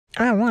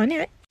I want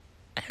it.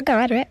 I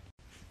got it.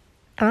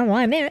 I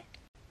want it.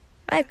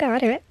 I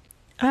got it.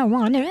 I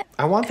want it.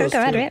 I want those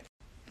I got too. it.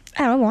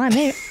 I want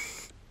it.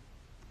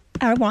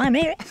 I want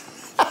it.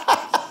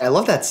 I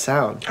love that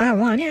sound. I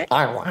want it.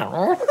 I want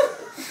it.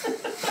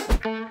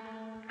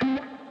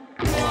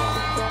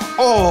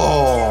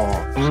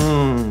 Oh.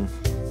 Mmm.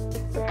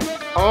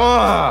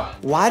 Oh.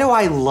 Why do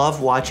I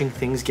love watching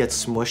things get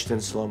smushed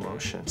in slow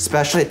motion?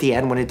 Especially at the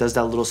end when it does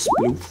that little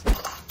sploof.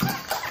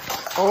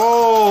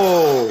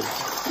 Oh.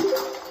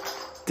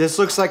 This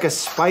looks like a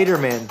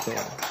Spider-Man thing.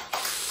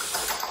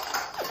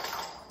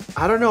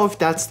 I don't know if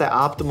that's the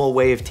optimal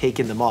way of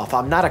taking them off.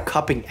 I'm not a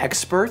cupping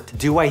expert.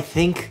 Do I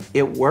think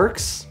it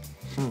works?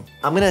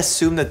 I'm gonna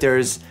assume that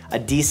there's a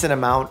decent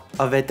amount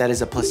of it that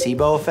is a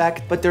placebo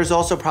effect, but there's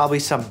also probably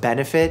some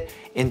benefit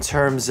in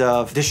terms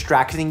of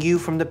distracting you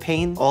from the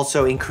pain,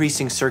 also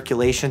increasing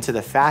circulation to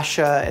the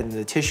fascia and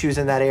the tissues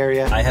in that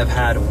area. I have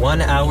had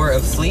 1 hour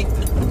of sleep,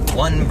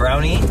 1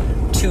 brownie,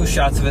 2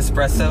 shots of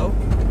espresso,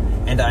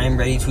 and I am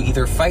ready to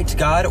either fight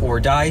God or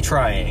die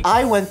trying.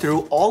 I went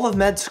through all of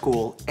med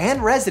school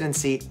and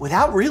residency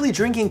without really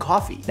drinking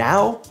coffee.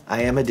 Now,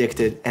 I am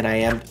addicted and I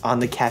am on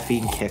the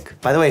caffeine kick.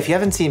 By the way, if you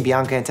haven't seen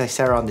Bianca and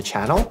Tessera on the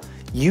channel,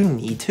 you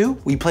need to.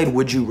 We played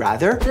Would You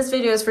Rather. This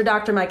video is for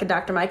Dr. Mike and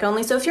Dr. Mike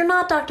only, so if you're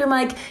not Dr.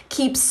 Mike,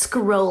 keep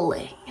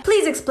scrolling.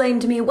 Please explain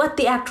to me what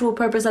the actual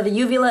purpose of a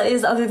uvula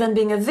is other than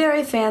being a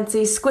very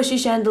fancy, squishy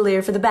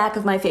chandelier for the back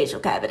of my facial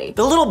cavity.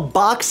 The little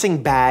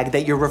boxing bag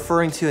that you're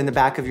referring to in the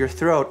back of your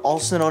throat,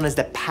 also known as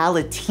the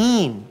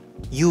palatine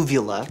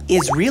uvula,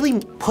 is really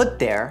put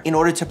there in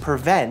order to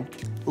prevent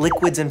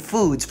liquids and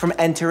foods from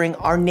entering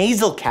our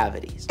nasal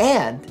cavities.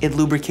 And it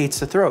lubricates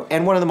the throat.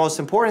 And one of the most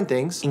important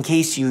things, in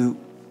case you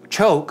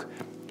choke,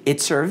 it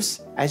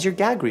serves as your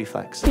gag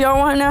reflex. Y'all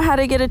want to know how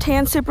to get a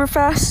tan super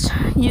fast?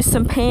 Use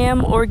some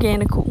Pam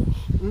Organical.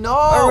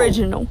 No!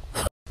 Original.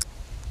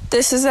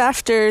 This is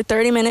after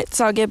 30 minutes.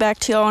 I'll get back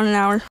to y'all in an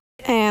hour.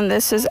 And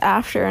this is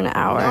after an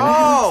hour and a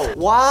half. No!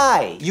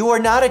 Why? You are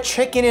not a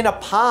chicken in a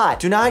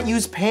pot. Do not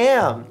use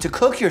Pam to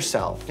cook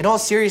yourself. In all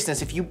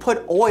seriousness, if you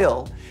put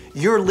oil,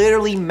 you're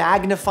literally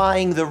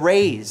magnifying the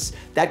rays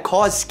that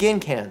cause skin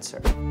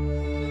cancer.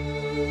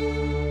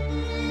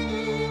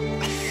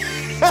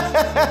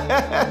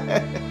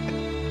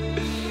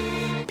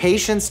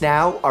 Patients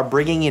now are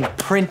bringing in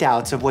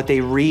printouts of what they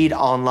read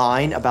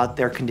online about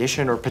their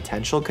condition or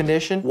potential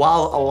condition.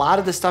 While a lot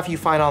of the stuff you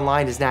find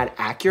online is not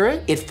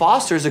accurate, it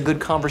fosters a good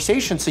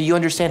conversation so you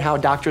understand how a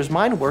doctor's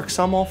mind works,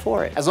 so I'm all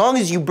for it. As long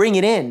as you bring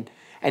it in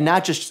and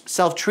not just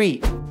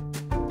self-treat.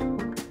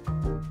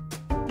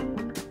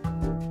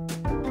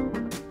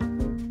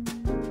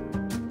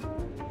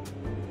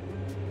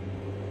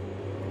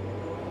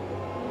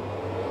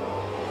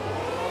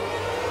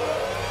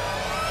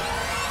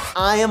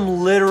 I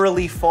am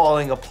literally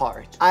falling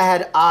apart. I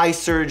had eye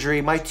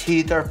surgery, my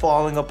teeth are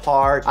falling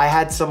apart. I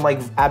had some like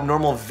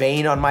abnormal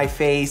vein on my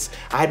face.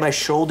 I had my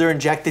shoulder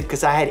injected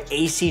because I had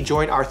AC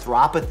joint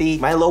arthropathy.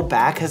 My low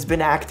back has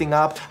been acting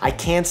up. I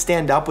can't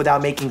stand up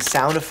without making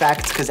sound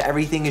effects because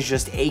everything is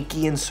just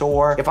achy and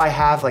sore. If I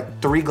have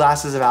like 3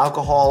 glasses of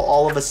alcohol,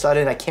 all of a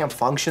sudden I can't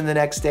function the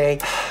next day.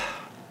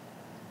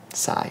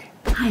 Sigh.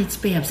 Hi, it's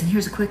Babs, and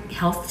here's a quick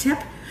health tip.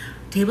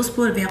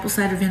 Tablespoon of apple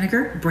cider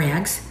vinegar,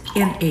 Bragg's,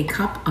 and a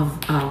cup of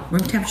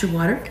room temperature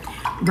water,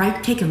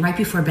 taken right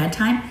before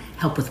bedtime,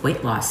 help with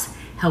weight loss,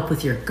 help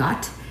with your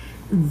gut.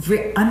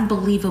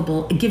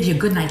 Unbelievable. It gives you a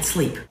good night's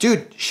sleep.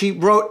 Dude, she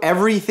wrote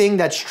everything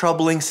that's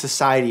troubling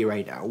society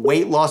right now.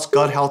 Weight loss,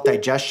 gut health,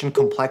 digestion,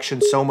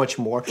 complexion, so much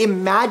more.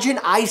 Imagine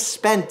I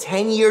spent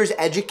 10 years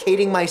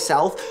educating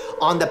myself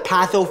on the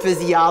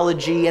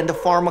pathophysiology and the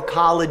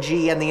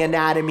pharmacology and the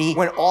anatomy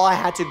when all I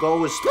had to go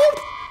was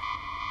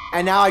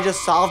and now I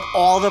just solved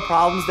all the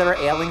problems that are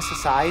ailing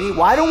society.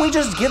 Why don't we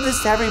just give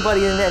this to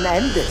everybody and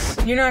end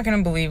this? You're not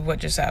gonna believe what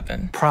just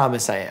happened.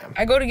 Promise I am.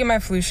 I go to get my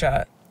flu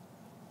shot.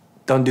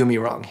 Don't do me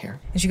wrong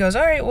here. And she goes,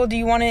 all right, well, do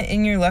you want it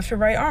in your left or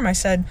right arm? I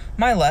said,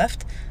 my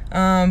left,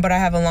 but I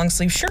have a long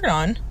sleeve shirt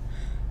on.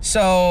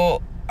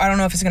 So I don't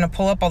know if it's gonna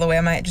pull up all the way.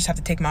 I might just have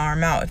to take my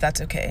arm out if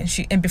that's okay.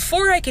 And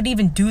before I could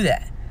even do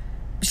that,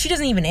 she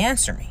doesn't even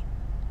answer me,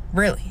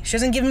 really. She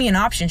doesn't give me an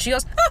option. She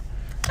goes, oh,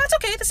 that's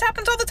okay, this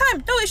happens all the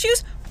time, no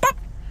issues. Pop.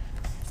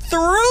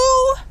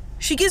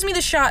 She gives me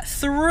the shot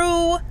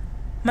through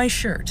my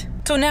shirt.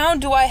 So now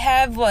do I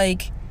have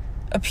like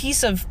a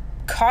piece of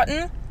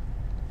cotton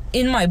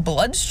in my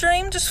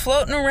bloodstream just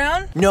floating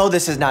around? No,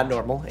 this is not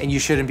normal and you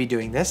shouldn't be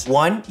doing this.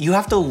 One, you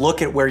have to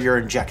look at where you're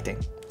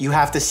injecting. You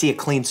have to see a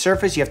clean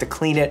surface. You have to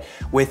clean it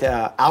with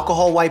an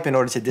alcohol wipe in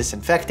order to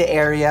disinfect the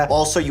area.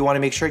 Also, you want to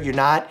make sure you're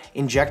not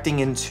injecting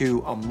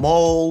into a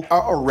mole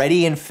or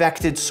already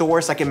infected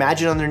source. Like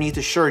imagine underneath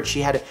the shirt, she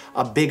had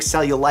a big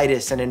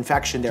cellulitis, an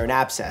infection there, an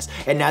abscess,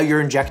 and now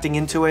you're injecting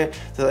into it.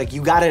 So like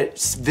you got to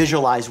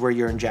visualize where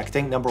you're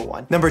injecting, number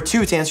one. Number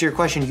two, to answer your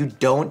question, you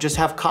don't just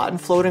have cotton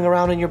floating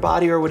around in your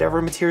body or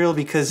whatever material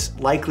because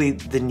likely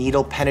the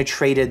needle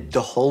penetrated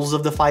the holes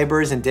of the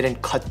fibers and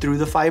didn't cut through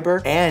the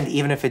fiber. And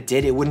even if it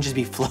did, it wouldn't just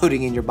be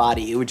floating in your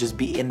body, it would just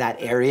be in that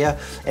area,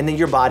 and then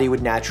your body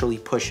would naturally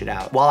push it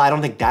out. While I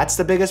don't think that's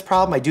the biggest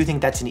problem, I do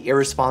think that's an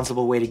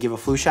irresponsible way to give a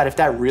flu shot. If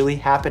that really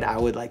happened, I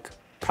would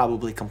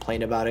probably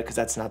complain about it because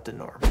that's not the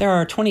norm. There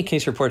are 20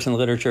 case reports in the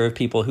literature of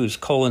people whose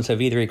colons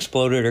have either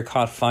exploded or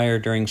caught fire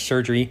during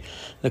surgery.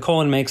 The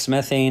colon makes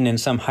methane and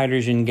some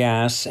hydrogen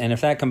gas, and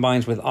if that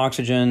combines with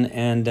oxygen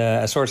and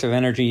a source of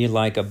energy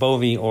like a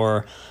bovie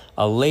or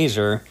a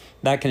laser,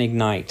 that can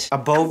ignite. A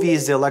bovie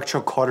is the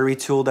electrocautery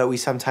tool that we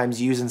sometimes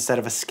use instead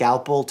of a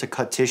scalpel to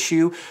cut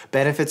tissue.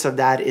 Benefits of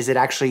that is it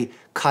actually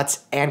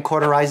cuts and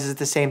cauterizes at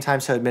the same time,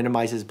 so it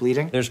minimizes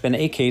bleeding. There's been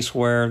a case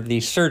where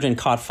the surgeon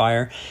caught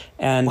fire,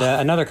 and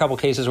another couple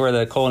cases where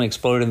the colon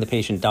exploded and the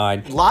patient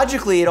died.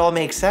 Logically, it all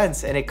makes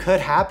sense, and it could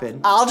happen.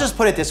 I'll just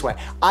put it this way.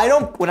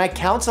 When I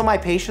counsel my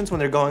patients when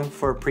they're going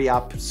for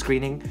pre-op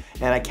screening,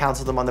 and I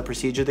counsel them on the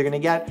procedure they're gonna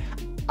get,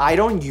 I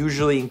don't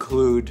usually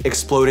include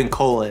exploding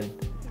colon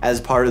as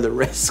part of the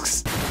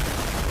risks.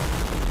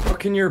 How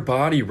can your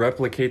body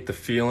replicate the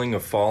feeling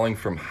of falling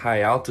from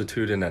high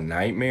altitude in a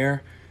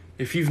nightmare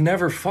if you've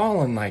never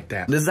fallen like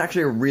that? This is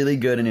actually a really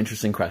good and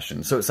interesting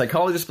question. So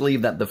psychologists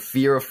believe that the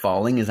fear of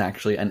falling is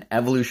actually an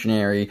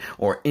evolutionary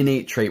or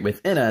innate trait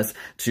within us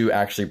to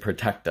actually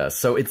protect us.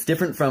 So it's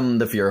different from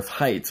the fear of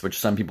heights, which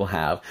some people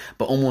have,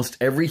 but almost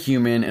every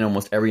human and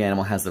almost every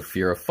animal has the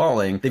fear of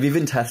falling. They've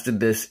even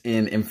tested this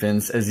in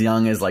infants as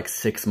young as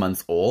 6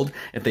 months old.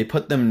 If they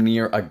put them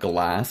near a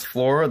glass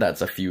floor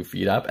that's a few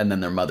feet up and then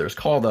their mothers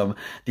call them,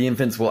 the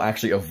infants will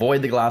actually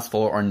avoid the glass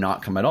floor or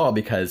not come at all,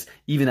 because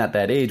even at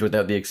that age,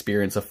 without the experience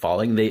of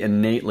falling, they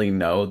innately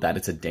know that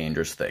it's a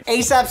dangerous thing.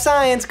 ASAP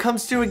Science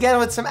comes through again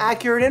with some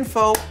accurate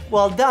info.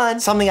 Well done.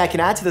 Something I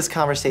can add to this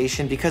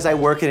conversation, because I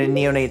work in a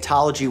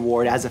neonatology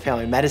ward as a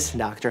family medicine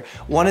doctor,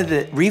 one of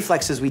the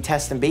reflexes we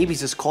test in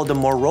babies is called the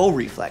Moreau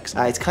reflex.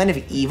 It's kind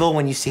of evil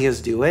when you see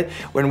us do it,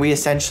 when we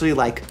essentially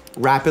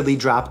rapidly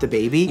drop the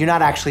baby. You're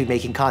not actually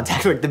making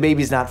contact, the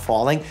baby's not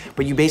falling,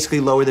 but you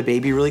basically lower the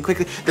baby really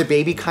quickly. The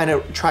baby kind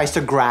of tries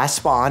to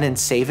grasp on and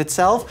save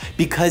itself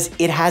because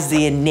it has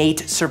the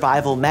innate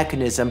survival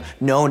mechanism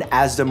known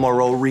as the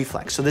Moreau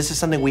reflex. So this is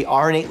something we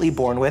are innately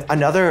born with.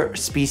 Another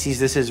species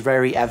this is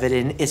very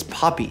evident is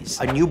puppies.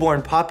 A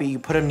newborn puppy, you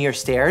put them near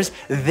stairs,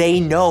 they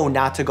know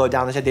not to go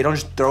down the stairs. They don't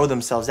just throw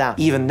themselves down,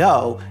 even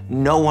though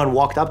no one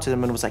walked up to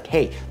them and was like,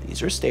 hey,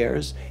 these are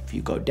stairs. If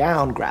you go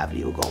down,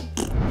 gravity will go.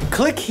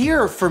 Click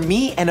here for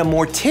me and a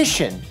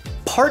mortician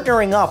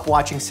partnering up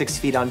watching 6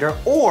 Feet Under,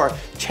 or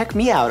check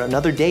me out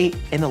another day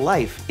in the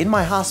life in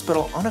my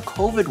hospital on a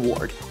COVID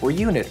ward or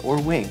unit or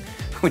wing,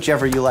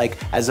 whichever you like.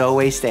 As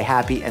always, stay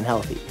happy and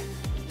healthy.